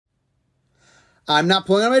I'm not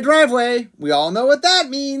pulling on my driveway. We all know what that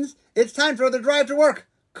means. It's time for the Drive to Work,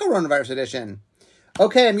 Coronavirus Edition.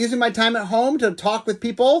 Okay, I'm using my time at home to talk with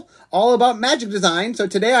people all about magic design. So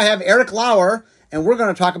today I have Eric Lauer, and we're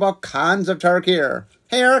going to talk about Khans of Tarkir.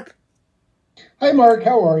 Hey, Eric. Hi, Mark.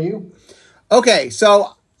 How are you? Okay,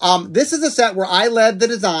 so this is a set where I led the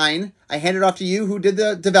design. I handed off to you who did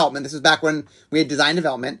the development. This is back when we had design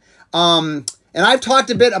development. And I've talked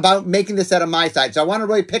a bit about making the set on my side. So I want to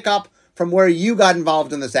really pick up from where you got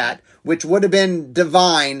involved in the set, which would have been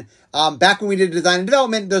Divine. Back when we did design and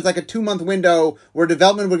development, there's like a 2-month window where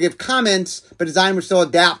development would give comments, but design would still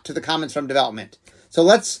adapt to the comments from development. So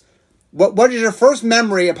what is your first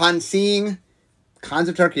memory upon seeing Khans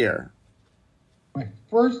of Tarkir? My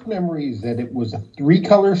first memory is that it was a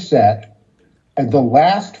 3-color set, and the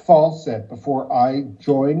last fall set before I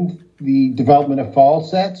joined the development of fall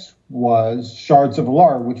sets was Shards of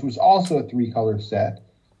Alar, which was also a 3-color set.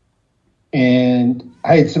 And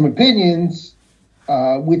I had some opinions,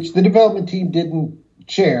 which the development team didn't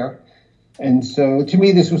share. And so to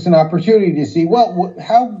me, this was an opportunity to see, well,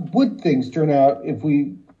 how would things turn out if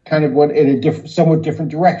we kind of went in a somewhat different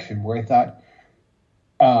direction, where I thought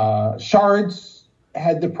Shards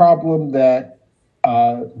had the problem that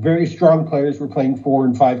very strong players were playing 4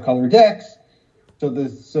 and 5 color decks. So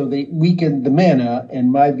they weakened the mana.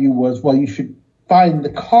 And my view was, well, you should find the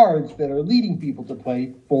cards that are leading people to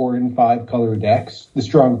play 4 and 5 color decks, the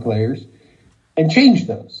strong players, and change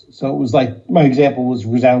those. So it was like, my example was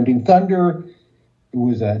Resounding Thunder. It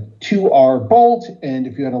was a 2R bolt, and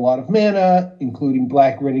if you had a lot of mana, including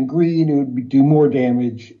black, red, and green, it would do more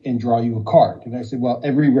damage and draw you a card. And I said, well,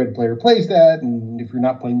 every red player plays that, and if you're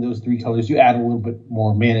not playing those 3 colors, you add a little bit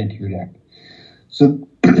more mana to your deck. So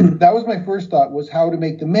that was my first thought, was how to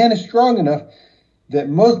make the mana strong enough that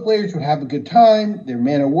most players would have a good time, their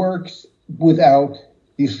mana works, without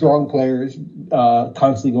these strong players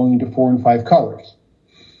constantly going into 4 and 5 colors.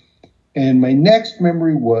 And my next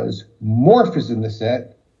memory was Morph is in the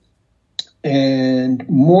set. And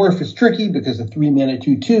Morph is tricky because a 3-mana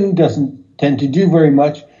 2/2 doesn't tend to do very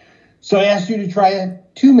much. So I asked you to try a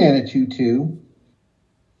 2-mana 2/2.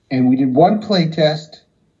 And we did one play test.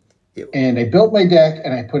 And I built my deck,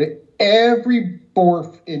 and I put every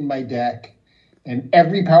Morph in my deck, and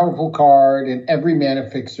every powerful card, and every mana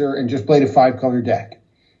fixer, and just played a 5-color deck.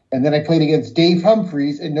 And then I played against Dave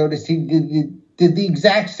Humphreys and noticed he did the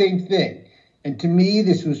exact same thing. And to me,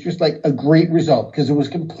 this was just like a great result because it was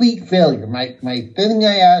complete failure. My thing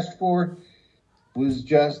I asked for was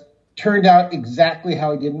just turned out exactly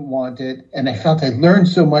how I didn't want it. And I felt I learned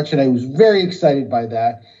so much, and I was very excited by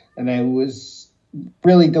that. And I was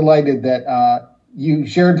really delighted that you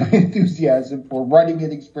shared my enthusiasm for running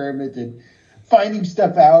an experiment and finding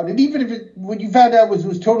stuff out. And even if what you found out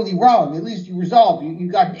was totally wrong, at least you resolved.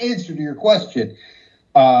 You got an answer to your question.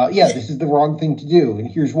 This is the wrong thing to do, and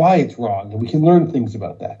here's why it's wrong, and we can learn things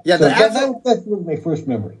about that. Yeah, so that was my first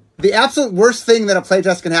memory. The absolute worst thing that a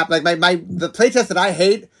playtest can happen, like the playtests that I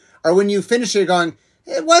hate, are when you finish it going,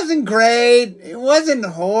 it wasn't great, it wasn't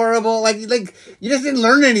horrible, like you just didn't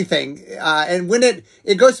learn anything. And when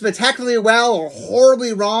it goes spectacularly well or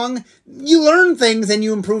horribly wrong, you learn things and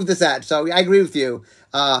you improve the set. So I agree with you.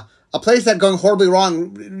 A play set going horribly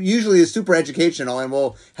wrong usually is super educational and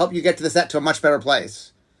will help you get to the set to a much better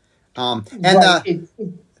place. It's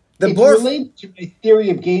related to my theory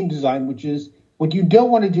of game design, which is what you don't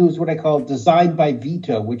want to do is what I call design by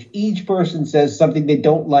veto, which each person says something they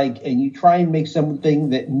don't like, and you try and make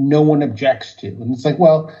something that no one objects to. And it's like,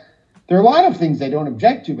 well, there are a lot of things I don't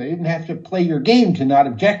object to, but I didn't have to play your game to not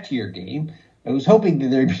object to your game. I was hoping that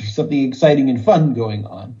there'd be something exciting and fun going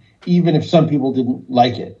on, even if some people didn't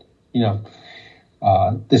like it.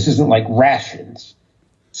 This isn't like rations.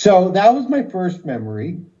 So that was my first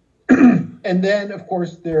memory. And then, of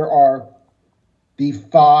course, there are the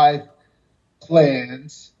 5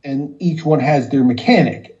 clans, and each one has their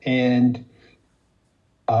mechanic. And,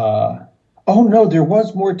 there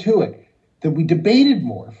was more to it. That we debated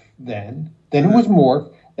Morph then it was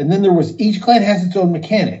Morph, and then there was each clan has its own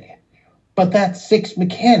mechanic. But that's 6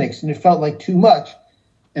 mechanics, and it felt like too much.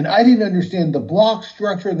 And I didn't understand the block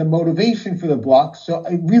structure and the motivation for the blocks, so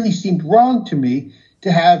it really seemed wrong to me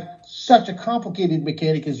to have such a complicated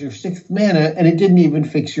mechanic as your 6th mana, and it didn't even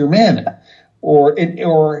fix your mana,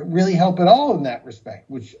 or really help at all in that respect,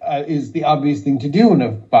 which is the obvious thing to do in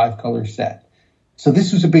a 5-color set. So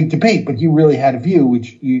this was a big debate, but you really had a view,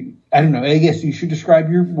 which I don't know. I guess you should describe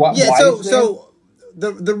your why. Yeah. So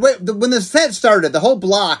when the set started, the whole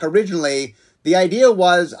block originally. The idea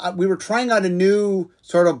was we were trying out a new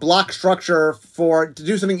sort of block structure to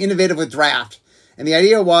do something innovative with draft. And the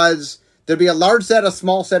idea was there'd be a large set, a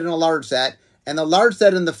small set, and a large set. and the large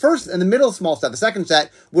set and the middle small set, the second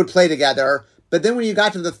set, would play together. But then when you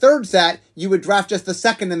got to the third set, you would draft just the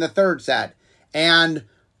second and the third set. And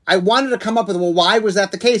I wanted to come up with, well, why was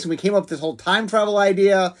that the case? And we came up with this whole time travel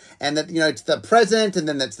idea, and that, it's the present, and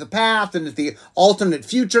then it's the past, and it's the alternate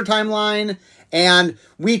future timeline. And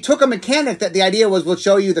we took a mechanic that the idea was, we'll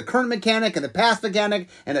show you the current mechanic and the past mechanic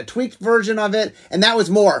and a tweaked version of it. And that was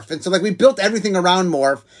Morph. And so we built everything around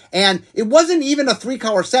Morph. And it wasn't even a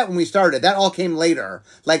 3-color set when we started. That all came later.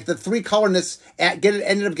 The 3-colorness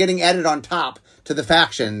ended up getting added on top to the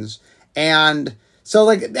factions. And so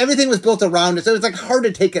everything was built around it. So it was hard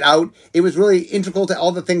to take it out. It was really integral to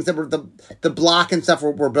all the things that were the block and stuff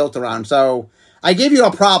were built around. So I gave you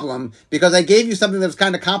a problem because I gave you something that was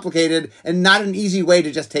kind of complicated and not an easy way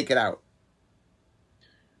to just take it out.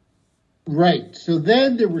 Right. So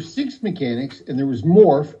then there were 6 mechanics and there was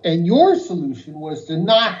Morph, and your solution was to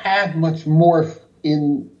not have much Morph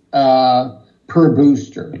in per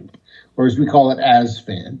booster, or as we call it,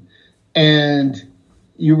 ASFAN. And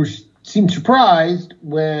you seemed surprised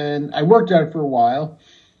when I worked on it for a while,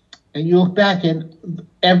 and you look back and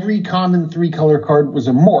every common 3-color card was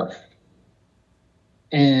a Morph.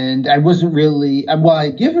 And I wasn't really, I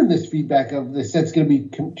given this feedback of the set's going to be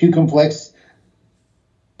too complex.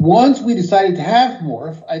 Once we decided to have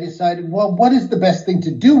Morph, I decided, well, what is the best thing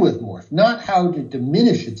to do with Morph? Not how to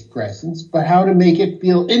diminish its presence, but how to make it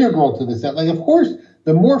feel integral to the set. Of course,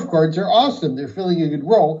 the Morph cards are awesome. They're filling a good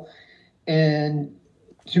role. And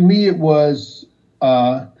to me, it was,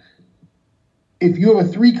 if you have a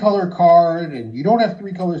 3-color card and you don't have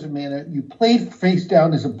 3 colors of mana, you play it face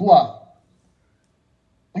down as a bluff.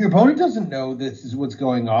 Your opponent doesn't know this is what's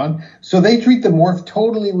going on, so they treat the Morph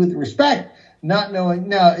totally with respect, not knowing,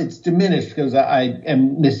 now it's diminished because I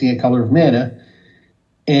am missing a color of mana.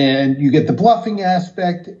 And you get the bluffing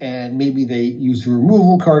aspect, and maybe they use a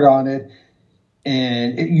removal card on it,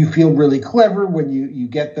 and you feel really clever when you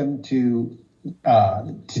get them to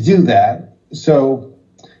do that. So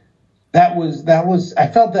that was I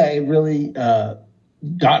felt that it really got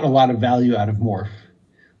a lot of value out of Morph.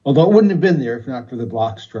 Although it wouldn't have been there if not for the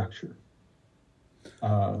block structure.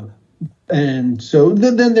 And so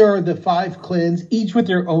then there are the 5 clans, each with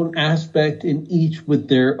their own aspect and each with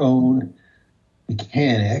their own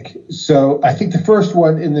mechanic. So I think the first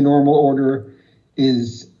one in the normal order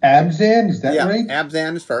is Abzan. Is that right? Yeah,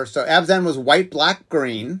 Abzan is first. So Abzan was white, black,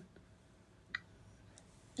 green.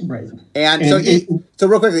 Right. And so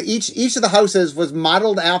real quickly, each of the houses was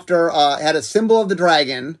modeled after, had a symbol of the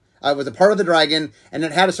dragon. Was a part of the dragon, and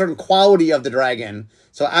it had a certain quality of the dragon.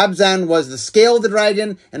 So Abzan was the scale of the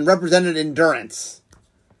dragon and represented endurance.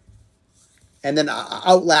 And then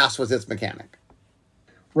Outlast was its mechanic.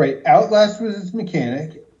 Right, Outlast was its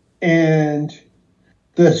mechanic. And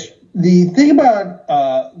the thing about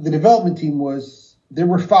the development team was there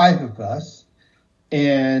were 5 of us.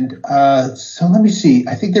 And so let me see.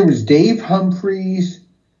 I think there was Dave Humphreys,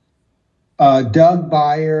 Doug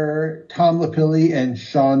Beyer, Tom Lapilli, and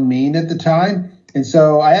Sean Main at the time. And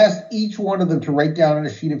so I asked each one of them to write down on a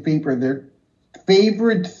sheet of paper their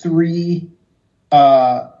favorite 3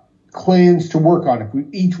 clans to work on. If we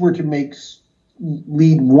each were to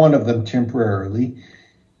lead one of them temporarily.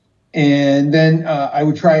 And then I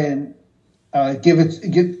would try and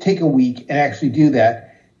take a week and actually do that.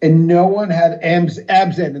 And no one had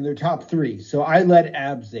Abzan in their top 3. So I led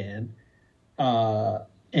Abzan.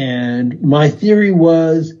 And my theory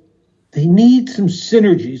was they need some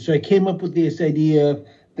synergy. So I came up with this idea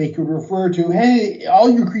they could refer to, hey, all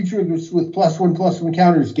your creatures with +1/+1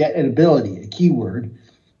 counters get an ability, a keyword,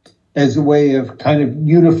 as a way of kind of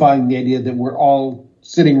unifying the idea that we're all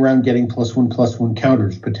sitting around getting +1/+1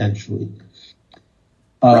 counters potentially.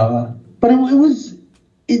 Right. But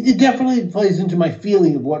it definitely plays into my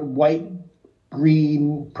feeling of what white,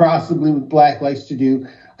 green, possibly with black likes to do.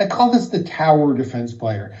 I call this the tower defense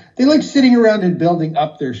player. They like sitting around and building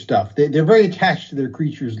up their stuff. They're very attached to their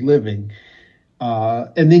creatures living,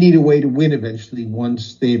 and they need a way to win eventually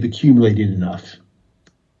once they've accumulated enough.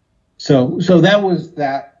 So that was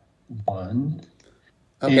that one.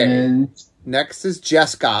 Okay. And next is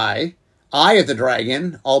Jeskai, Eye of the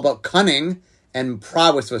Dragon, all about cunning, and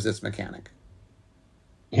prowess was its mechanic.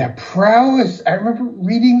 Yeah, prowess. I remember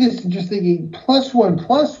reading this and just thinking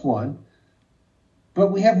 +1/+1.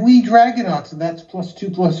 But we have Wee Dragonauts, and that's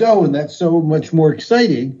 +2/+0, and that's so much more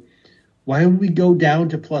exciting. Why would we go down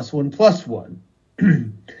to +1/+1?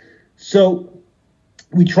 So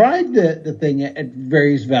we tried the thing at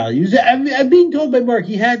various values. I'm being told by Mark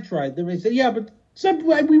he had tried them. I said, yeah, but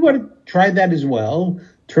we want to try that as well.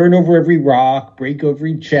 Turn over every rock, break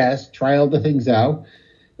every chest, try all the things out.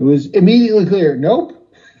 It was immediately clear. Nope.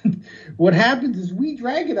 what happens is we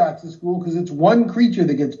Dragonauts to school because it's one creature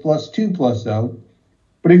that gets +2/+0.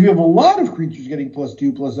 But if you have a lot of creatures getting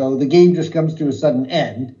 +2/+0, the game just comes to a sudden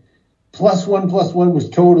end. +1/+1 was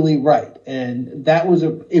totally right, and that was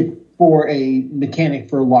for a mechanic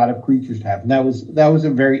for a lot of creatures to have. And that was a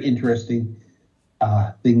very interesting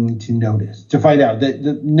thing to notice, to find out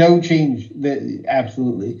that no change. That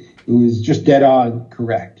absolutely, it was just dead on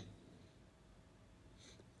correct.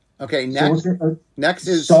 Okay, next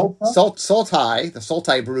is Sultai, the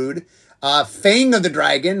Sultai brood. Fang of the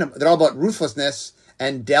Dragon, they're all about ruthlessness,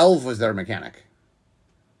 and Delve was their mechanic.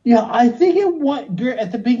 Yeah, I think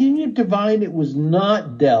at the beginning of Divine, it was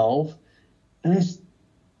not Delve. And I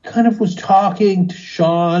kind of was talking to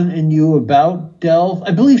Sean and you about Delve.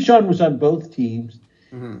 I believe Sean was on both teams.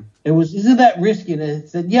 Mm-hmm. Isn't that risky? And I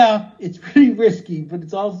said, yeah, it's pretty risky, but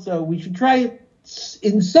it's also, we should try it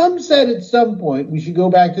in some set at some point. We should go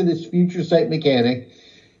back to this future sight mechanic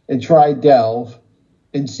and try Delve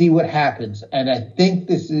and see what happens. And I think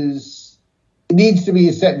it needs to be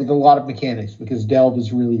a set with a lot of mechanics because Delve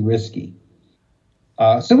is really risky.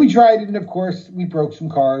 So we tried it, and of course, we broke some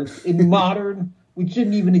cards. In Modern, which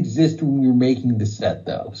didn't even exist when we were making the set,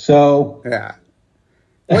 though. So yeah.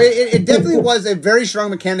 Well, it definitely was a very strong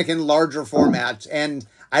mechanic in larger formats, and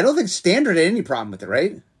I don't think Standard had any problem with it,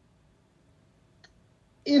 right?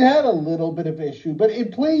 It had a little bit of issue, but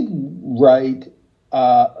it played right,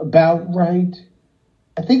 about right.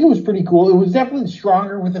 I think it was pretty cool. It was definitely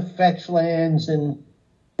stronger with the fetch lands and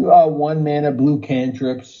 1 mana blue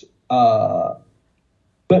cantrips, but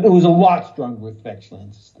it was a lot stronger with fetch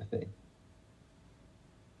lands, is the thing.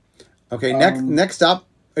 Okay, next up,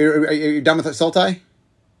 are you done with Sultai?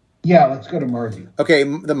 Yeah, let's go to Mardu. Okay,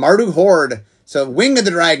 the Mardu Horde. So Wing of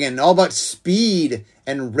the Dragon, all about speed,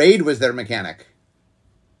 and Raid was their mechanic.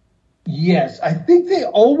 Yes, I think they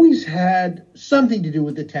always had something to do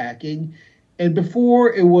with attacking. And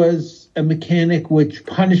before, it was a mechanic which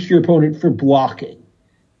punished your opponent for blocking.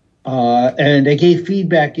 And I gave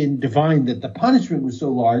feedback in Divine that the punishment was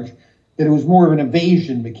so large that it was more of an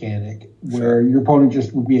evasion mechanic where your opponent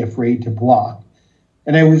just would be afraid to block.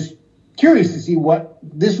 And I was curious to see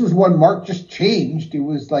this was one Mark just changed. It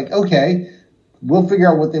was like, okay, we'll figure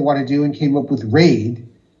out what they want to do, and came up with Raid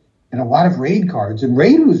and a lot of Raid cards. And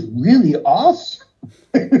Raid was really awesome.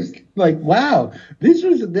 It was like, wow,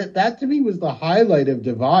 that to me was the highlight of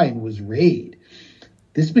Divine was Raid.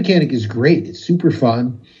 This mechanic is great. It's super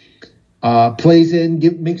fun. Plays in,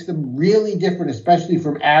 makes them really different, especially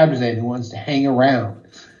from Abzan, who wants to hang around.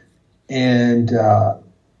 And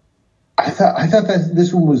I thought that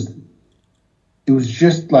this one was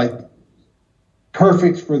just like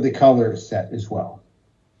perfect for the color set as well.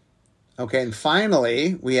 Okay, and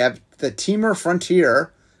finally we have the Temur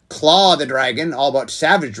Frontier, Claw the Dragon, all about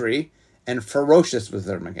savagery, and Ferocious was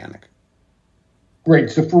their mechanic.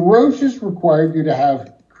 Great. So Ferocious required you to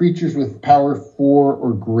have creatures with power 4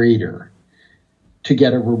 or greater to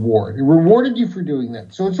get a reward. It rewarded you for doing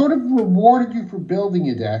that. So it sort of rewarded you for building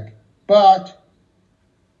a deck, but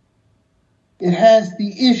it has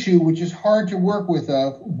the issue, which is hard to work with,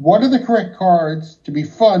 of what are the correct cards to be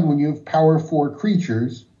fun when you have power 4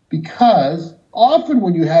 creatures, because often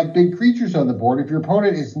when you have big creatures on the board, if your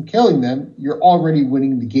opponent isn't killing them, you're already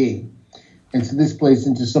winning the game. And so this plays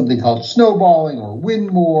into something called snowballing or win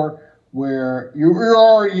more, where you're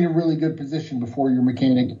already in a really good position before your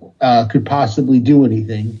mechanic could possibly do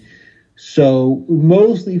anything. So we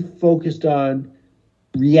mostly focused on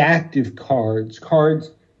reactive cards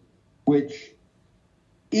which,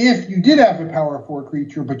 if you did have a power 4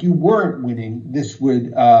 creature but you weren't winning, this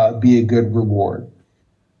would be a good reward.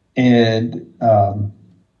 And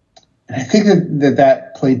I think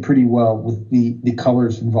that played pretty well with the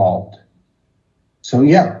colors involved. So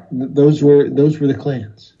yeah, those were the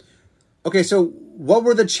clans. Okay, so what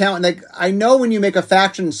were the challenge? Like, I know when you make a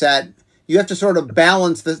faction set, you have to sort of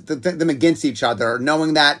balance them against each other,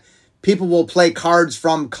 knowing that people will play cards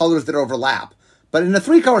from colors that overlap. But in a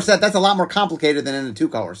 3-color set, that's a lot more complicated than in a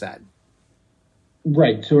 2-color set.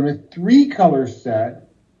 Right. So in a 3-color set,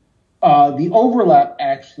 the overlap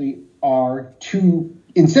actually are 2.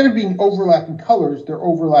 Instead of being overlapping colors, they're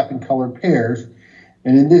overlapping color pairs.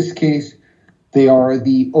 And in this case, they are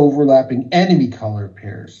the overlapping enemy color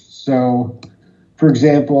pairs. So, for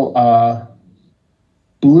example,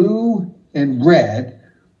 blue and red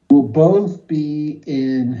will both be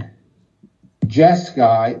in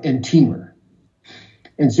Jeskai and Temur.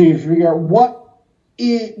 And so you figure out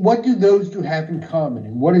what do those two have in common,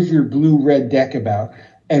 and what is your blue-red deck about?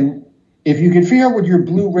 And if you can figure out what your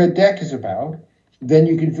blue-red deck is about, then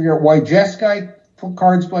you can figure out why Jeskai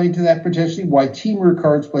cards play into that potentially, why Temur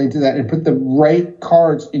cards play into that, and put the right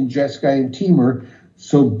cards in Jeskai and Temur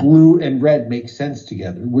so blue and red make sense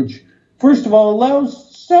together, which, first of all,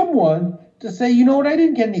 allows someone to say, you know what, I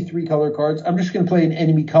didn't get any 3-color cards. I'm just going to play an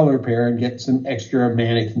enemy color pair and get some extra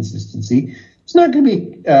mana consistency. It's not going to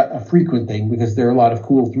be a frequent thing because there are a lot of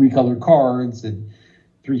cool 3-color cards, and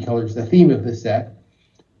 3 colors the theme of the set.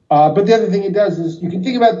 But the other thing it does is you can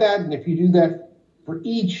think about that, and if you do that for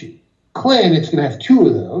each clan, it's going to have 2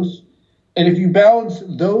 of those. And if you balance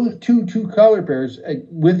those two color pairs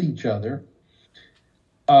with each other,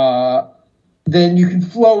 then you can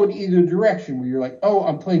flow in either direction where you're like, oh,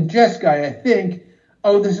 I'm playing Jeskai, I think.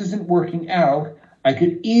 Oh, this isn't working out. I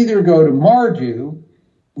could either go to Mardu,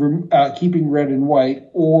 keeping red and white,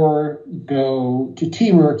 or go to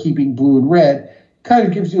Temur, keeping blue and red. Kind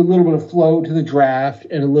of gives you a little bit of flow to the draft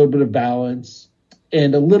and a little bit of balance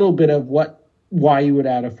and a little bit of why you would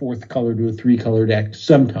add a 4th color to a 3-color deck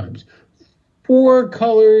sometimes. 4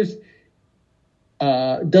 colors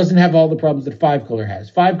doesn't have all the problems that 5-color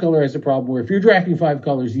has. 5-color has a problem where if you're drafting 5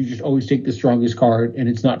 colors, you just always take the strongest card, and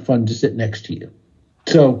it's not fun to sit next to you.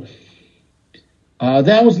 So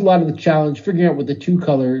that was a lot of the challenge, figuring out what the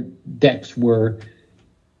 2-color decks were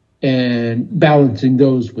and balancing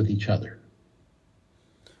those with each other.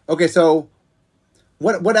 Okay, so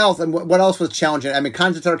what else? And what else was challenging? I mean,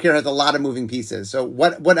 Khans of Tarkir has a lot of moving pieces. So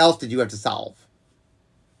what else did you have to solve?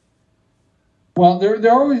 Well,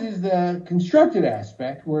 there always is the constructed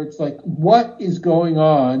aspect where it's like, what is going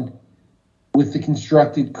on with the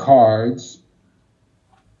constructed cards?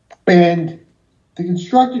 And the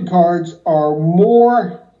constructed cards are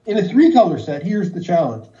more in a 3-color set. Here's the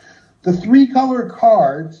challenge: the 3-color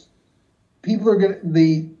cards, people are going to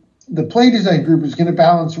the play design group is going to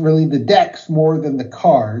balance really the decks more than the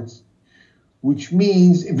cards, which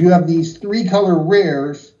means if you have these 3-color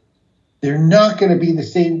rares, they're not going to be the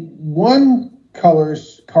same. One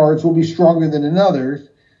color's cards will be stronger than another's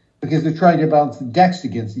because they're trying to balance the decks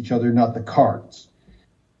against each other, not the cards.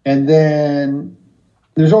 And then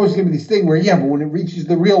there's always going to be this thing where, but when it reaches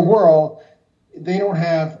the real world, they don't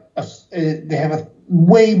have they have a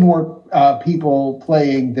way more people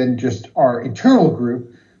playing than just our internal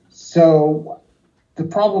group. So the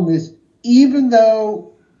problem is, even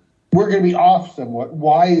though we're going to be off somewhat,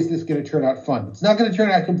 why is this going to turn out fun? It's not going to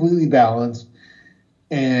turn out completely balanced.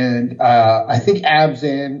 And I think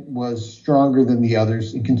Abzan was stronger than the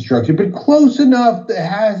others in construction, but close enough that it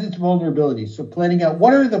has its vulnerabilities. So planning out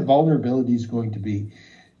what are the vulnerabilities going to be.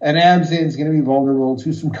 And Abzan is going to be vulnerable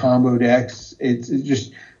to some combo decks. It's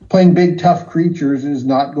just playing big, tough creatures is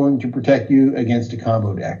not going to protect you against a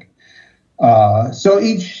combo deck. So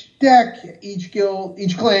each deck, each guild,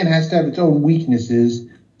 each clan has to have its own weaknesses.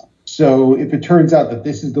 So if it turns out that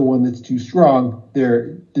this is the one that's too strong,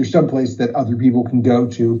 there's some place that other people can go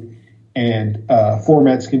to, and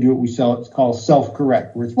formats can do what we call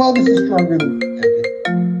self-correct, where it's, well, this is stronger than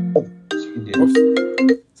Oops.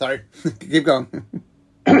 Sorry. Keep going.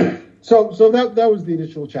 So that was the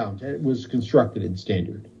initial challenge. It was constructed in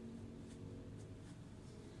standard.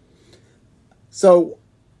 So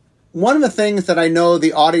one of the things that I know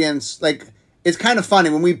the audience, it's kind of funny.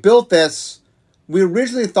 When we built this, we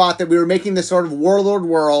originally thought that we were making this sort of warlord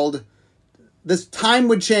world. This time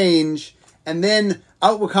would change, and then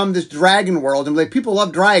out would come this dragon world. And people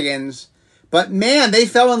love dragons, but man, they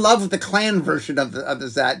fell in love with the clan version of the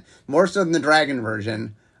set more so than the dragon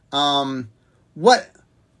version. I'm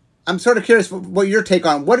sort of curious what your take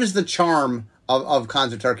on. What is the charm of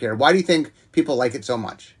Khans of Tarkir? Why do you think people like it so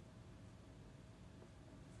much?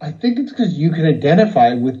 I think it's because you can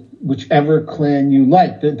identify with whichever clan you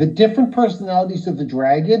like. The different personalities of the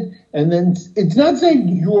dragon, and then it's not saying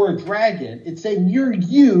you're a dragon. It's saying you're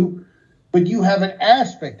you, but you have an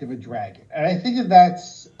aspect of a dragon. And I think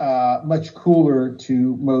that's much cooler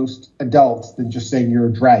to most adults than just saying you're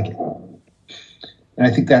a dragon. And I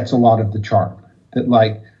think that's a lot of the charm. That,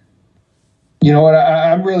 you know what,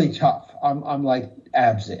 I'm really tough. I'm like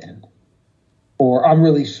Abzan. Or I'm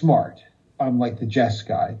really smart. I'm like the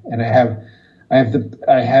Jeskai, and I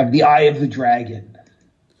have the Eye of the Dragon,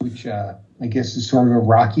 which I guess is sort of a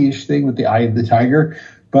Rocky-ish thing with the Eye of the Tiger.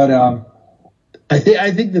 But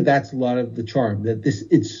I think that's a lot of the charm. That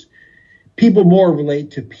it's people more relate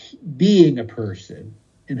to being a person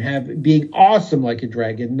and being awesome like a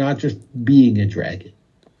dragon, not just being a dragon.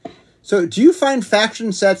 So, do you find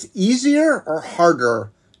faction sets easier or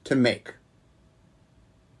harder to make?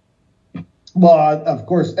 Well, of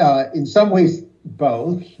course, in some ways,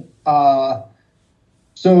 both.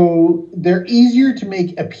 So they're easier to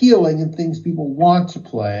make appealing and things people want to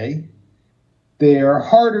play. They're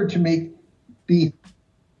harder to make be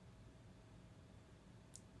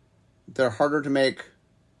they're harder to make.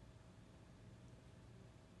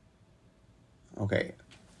 Okay.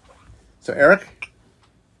 So Eric?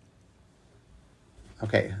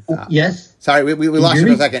 Okay. Yes. Sorry, we lost you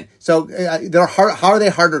for a second. So they're hard. How are they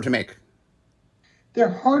harder to make? They're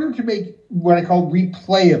harder to make what I call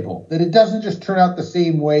replayable. That it doesn't just turn out the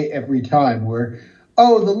same way every time. Where,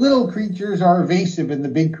 oh, the little creatures are evasive and the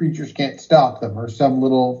big creatures can't stop them, or some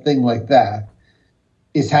little thing like that,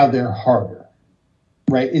 is how they're harder.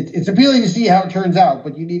 Right? It's appealing to see how it turns out,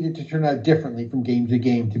 but you need it to turn out differently from game to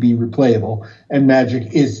game to be replayable. And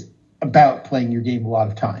Magic is about playing your game a lot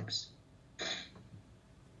of times.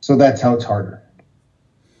 So that's how it's harder.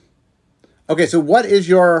 Okay, so what is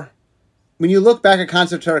your, when you look back at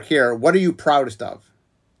Concept Tarkir, what are you proudest of?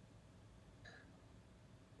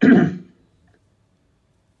 What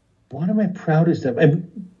am I proudest of?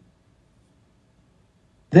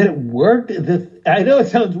 That it worked. I know it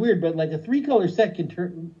sounds weird, but like a 3-color set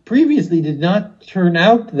previously did not turn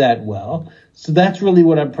out that well. So that's really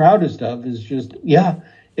what I'm proudest of, is just,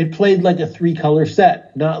 it played like a 3-color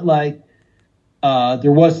set, not like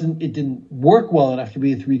it didn't work well enough to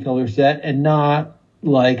be a 3-color set, and not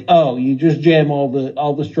like, oh, you just jam all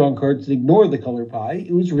the strong cards and ignore the color pie.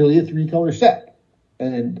 It was really a 3-color set.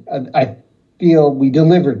 And I feel we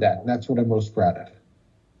delivered that, and that's what I'm most proud of.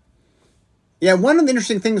 Yeah, one of the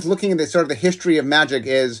interesting things looking at the sort of the history of Magic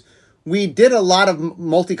is we did a lot of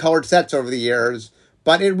multicolored sets over the years,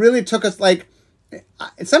 but it really took us, like,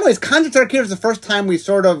 in some ways, Concept Tarkir is the first time we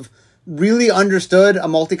sort of really understood a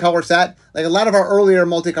multicolor set. Like, a lot of our earlier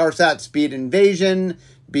multicolor sets, be it Invasion,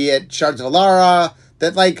 be it Shards of Alara,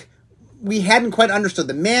 that, like, we hadn't quite understood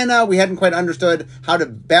the mana, we hadn't quite understood how to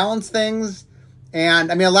balance things.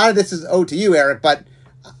 And, I mean, a lot of this is owed to you, Eric, but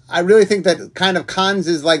I really think that kind of Cons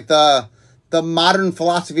is like the modern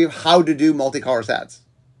philosophy of how to do multicolor sets.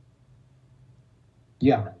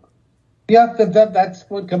 Yeah. Yeah, that's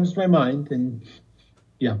what comes to my mind, and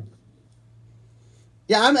yeah.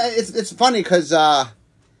 Yeah, it's funny because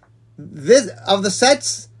this of the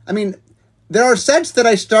sets, I mean, there are sets that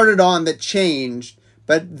I started on that changed,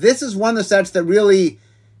 but this is one of the sets that really,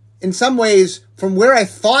 in some ways, from where I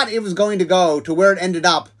thought it was going to go to where it ended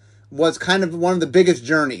up, was kind of one of the biggest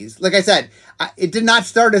journeys. Like I said, it did not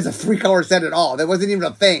start as a 3-color set at all. That wasn't even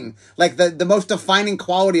a thing. Like, the most defining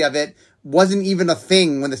quality of it wasn't even a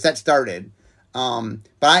thing when the set started. But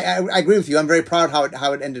I agree with you. I'm very proud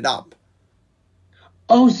how it ended up.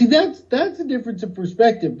 Oh, see, that's a difference of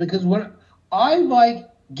perspective, because when I like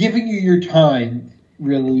giving you your time,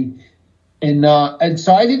 really, and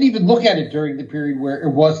so I didn't even look at it during the period where it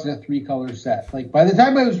wasn't a 3-color set. Like, by the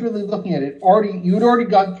time I was really looking at it, you had already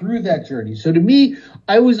gone through that journey. So to me,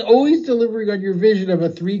 I was always delivering on your vision of a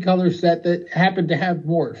 3-color set that happened to have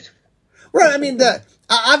morphs. Right. I mean,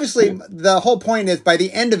 obviously the whole point is by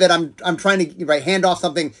the end of it, I'm trying to hand off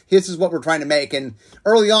something. This is what we're trying to make, and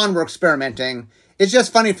early on we're experimenting. It's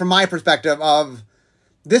just funny from my perspective of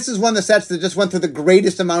this is one of the sets that just went through the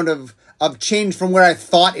greatest amount of change from where I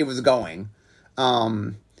thought it was going.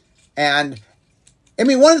 And I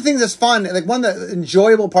mean, one of the things that's fun, like one of the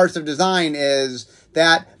enjoyable parts of design is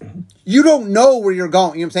that you don't know where you're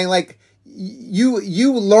going. You know what I'm saying? Like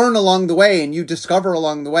you learn along the way and you discover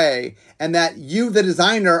along the way, and that you, the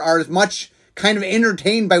designer, are as much kind of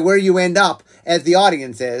entertained by where you end up as the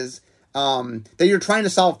audience is. That you're trying to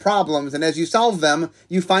solve problems, and as you solve them,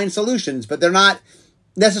 you find solutions, but they're not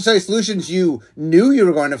necessarily solutions you knew you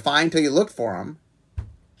were going to find until you looked for them.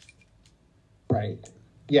 Right.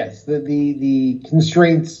 Yes. The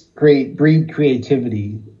constraints breed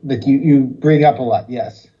creativity that you bring up a lot.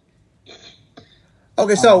 Yes.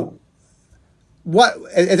 Okay. So what,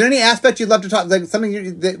 is there any aspect you'd love to talk, like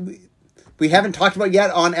something that we haven't talked about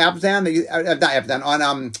yet on Abzan not Abzan,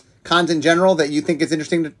 on, Cons in general that you think is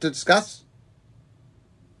interesting to discuss?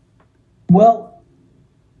 Well,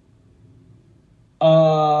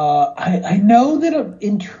 I know that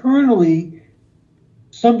internally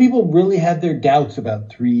some people really had their doubts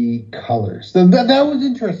about 3 colors. So that was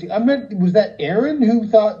interesting. Was that Aaron who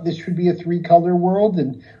thought this should be a 3-color world?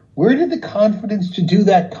 And where did the confidence to do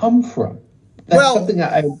that come from? That's something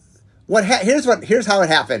here's how it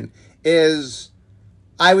happened is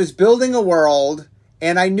I was building a world,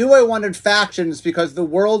 and I knew I wanted factions because the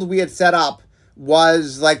world we had set up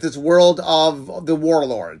was like this world of the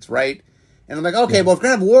warlords, right? And I'm like, okay, well, if we're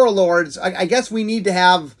going to have warlords, I guess we need to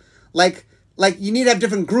have, like you need to have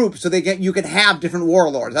different groups so you can have different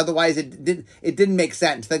warlords. Otherwise, it didn't make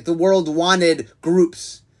sense. Like, the world wanted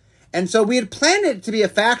groups. And so we had planned it to be a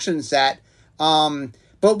faction set.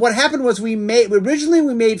 But what happened was we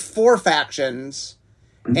made 4 factions,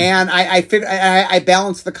 And I figured I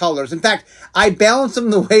balanced the colors. In fact, I balanced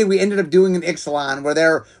them the way we ended up doing in Ixalan, where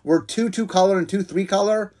there were two color and two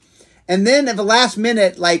 3-color. And then at the last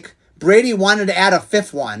minute, like, Brady wanted to add a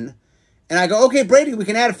 5th one. And I go, okay, Brady, we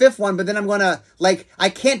can add a 5th one, but then I'm going to, like, I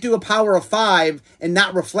can't do a power of 5 and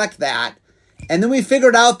not reflect that. And then we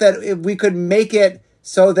figured out that if we could make it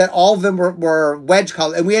so that all of them were wedge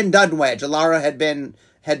color. And we hadn't done wedge. Alara had been,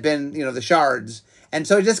 the shards. And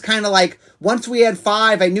so it just kind of like, once we had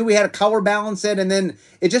 5, I knew we had to color balance it. And then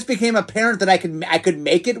it just became apparent that I could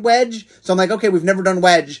make it wedge. So I'm like, okay, we've never done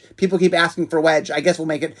wedge. People keep asking for wedge. I guess we'll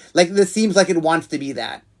make it. Like, this seems like it wants to be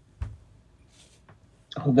that.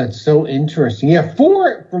 Oh, that's so interesting. Yeah,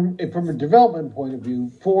 4, from a development point of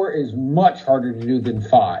view, 4 is much harder to do than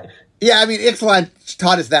 5. Yeah, I mean, Ixalan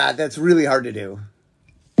taught us that. That's really hard to do.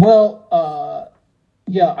 Well,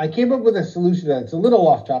 yeah, I came up with a solution that's a little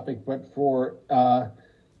off topic, but for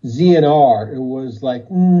ZNR, it was like,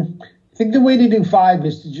 I think the way to do 5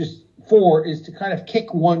 is to just 4 is to kind of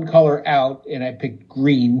kick one color out, and I picked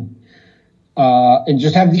green, and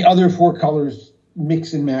just have the other 4 colors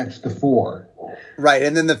mix and match the 4. Right,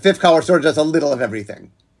 and then the 5th color sort of does a little of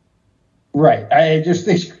everything. Right, I just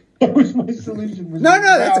think that was my solution.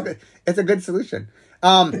 It's a good solution.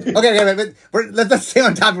 Okay, but let's stay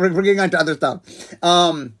on topic. We're getting on to other stuff.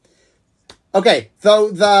 Okay, so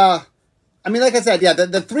like I said, yeah,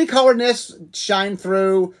 the 3-colorness shine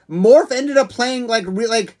through. Morph ended up playing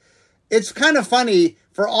it's kind of funny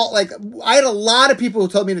for all, like, I had a lot of people who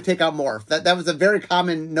told me to take out Morph. That was a very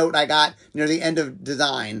common note I got near the end of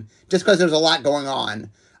design, just because there's a lot going on.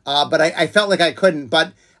 But I felt like I couldn't.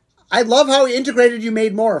 But I love how integrated you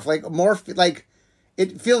made Morph. Like, Morph, like,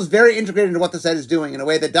 it feels very integrated into what the set is doing in a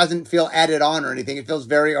way that doesn't feel added on or anything. It feels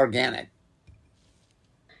very organic.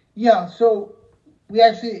 Yeah, so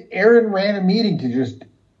Aaron ran a meeting to just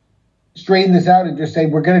straighten this out and just say,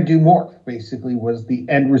 we're going to do Morph, basically, was the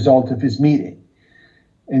end result of his meeting.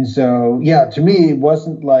 And so, yeah, to me, it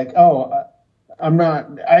wasn't like, I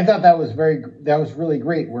thought that was really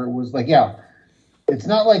great, where it was like, yeah, it's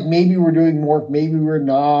not like maybe we're doing Morph, maybe we're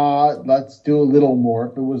not, let's do a little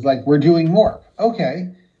Morph. It was like, we're doing Morph.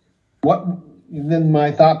 Okay. Then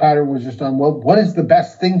my thought pattern was just on, well, what is the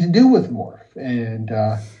best thing to do with Morph? And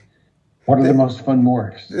what are the most fun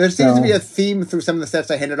Morphs? There seems to be a theme through some of the sets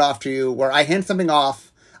I handed off to you, where I hand something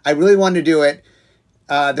off, I really wanted to do it.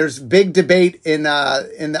 There's big debate in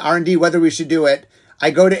the R&D whether we should do it.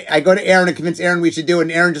 I go to Aaron and convince Aaron we should do it,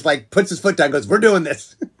 and Aaron just like puts his foot down and goes, we're doing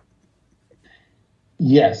this.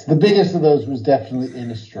 Yes, the biggest of those was definitely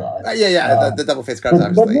Innistrad. The double face cards,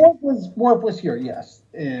 obviously. But Morph was here, yes.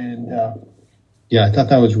 And I thought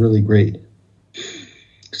that was really great.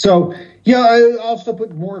 So, yeah, I also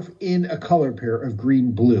put Morph in a color pair of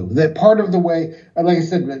green-blue. That part of the way, like I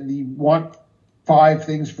said, you want 5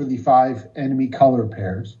 things for the 5 enemy color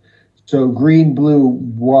pairs. So green-blue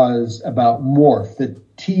was about Morph. The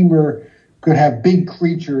teamer could have big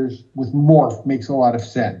creatures with Morph makes a lot of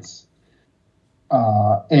sense.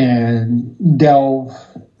 And Delve.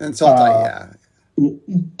 And Sultai,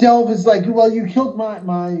 Delve is like, well, you killed my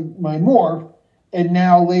Morph, and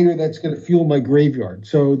now later that's going to fuel my graveyard.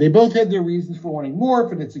 So they both had their reasons for wanting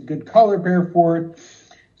Morph, and it's a good color pair for it.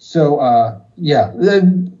 So,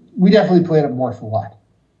 we definitely played up Morph a lot.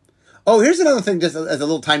 Oh, here's another thing, just as a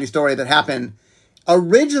little tiny story that happened.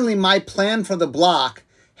 Originally, my plan for the block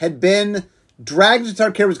had been Dragons of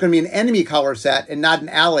Tarkir was going to be an enemy color set and not an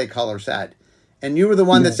ally color set. And you were the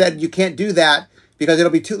one that said you can't do that because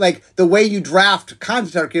it'll be too, like, the way you draft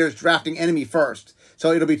Khans of Tarkir is drafting enemy first.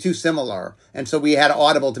 So it'll be too similar. And so we had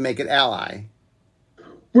Audible to make it ally.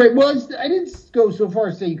 Right. Well, I didn't go so far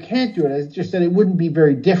as to say you can't do it. I just said it wouldn't be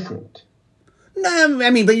very different. No, I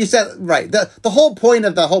mean, but you said, right. The whole point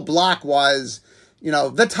of the whole block was,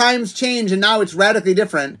 the times change and now it's radically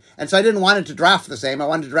different. And so I didn't want it to draft the same. I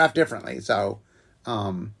wanted to draft differently. So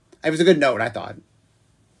it was a good note, I thought.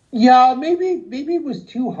 Yeah, maybe it was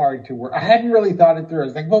too hard to work. I hadn't really thought it through. I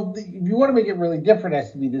was like, well, if you want to make it really different, it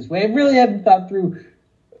has to be this way. I really hadn't thought through,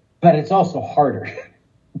 but it's also harder.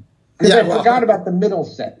 Because I forgot about the middle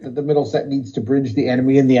set, that the middle set needs to bridge the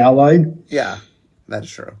enemy and the allied. Yeah, that's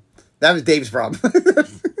true. That was Dave's problem.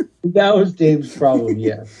 That was Dave's problem,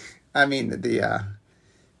 yes. I mean,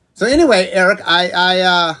 So anyway, Eric,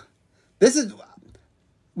 this is...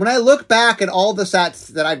 When I look back at all the sets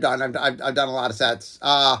that I've done, I've done a lot of sets.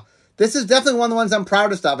 This is definitely one of the ones I'm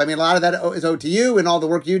proudest of. I mean, a lot of that is owed to you and all the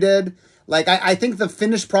work you did. Like, I think the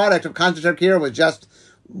finished product of Khans of Tarkir was just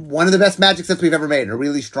one of the best Magic sets we've ever made. A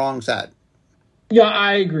really strong set. Yeah,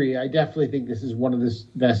 I agree. I definitely think this is one of the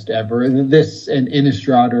best ever. And this and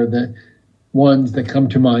Innistrad are the ones that come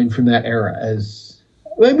to mind from that era as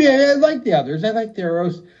I mean, I like the others. I like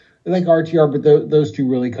Theros. I like RTR, but those two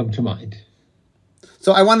really come to mind.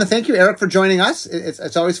 So I want to thank you, Eric, for joining us.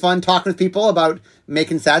 It's always fun talking with people about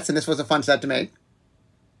making sets, and this was a fun set to make.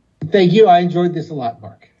 Thank you. I enjoyed this a lot,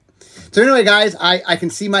 Mark. So anyway, guys, I can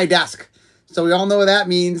see my desk. So we all know what that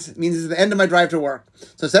means. It means it's the end of my drive to work.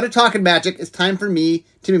 So instead of talking magic, it's time for me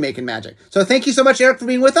to be making magic. So thank you so much, Eric, for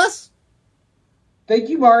being with us. Thank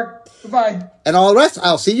you, Mark. Bye-bye. And all the rest,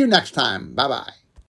 I'll see you next time. Bye-bye.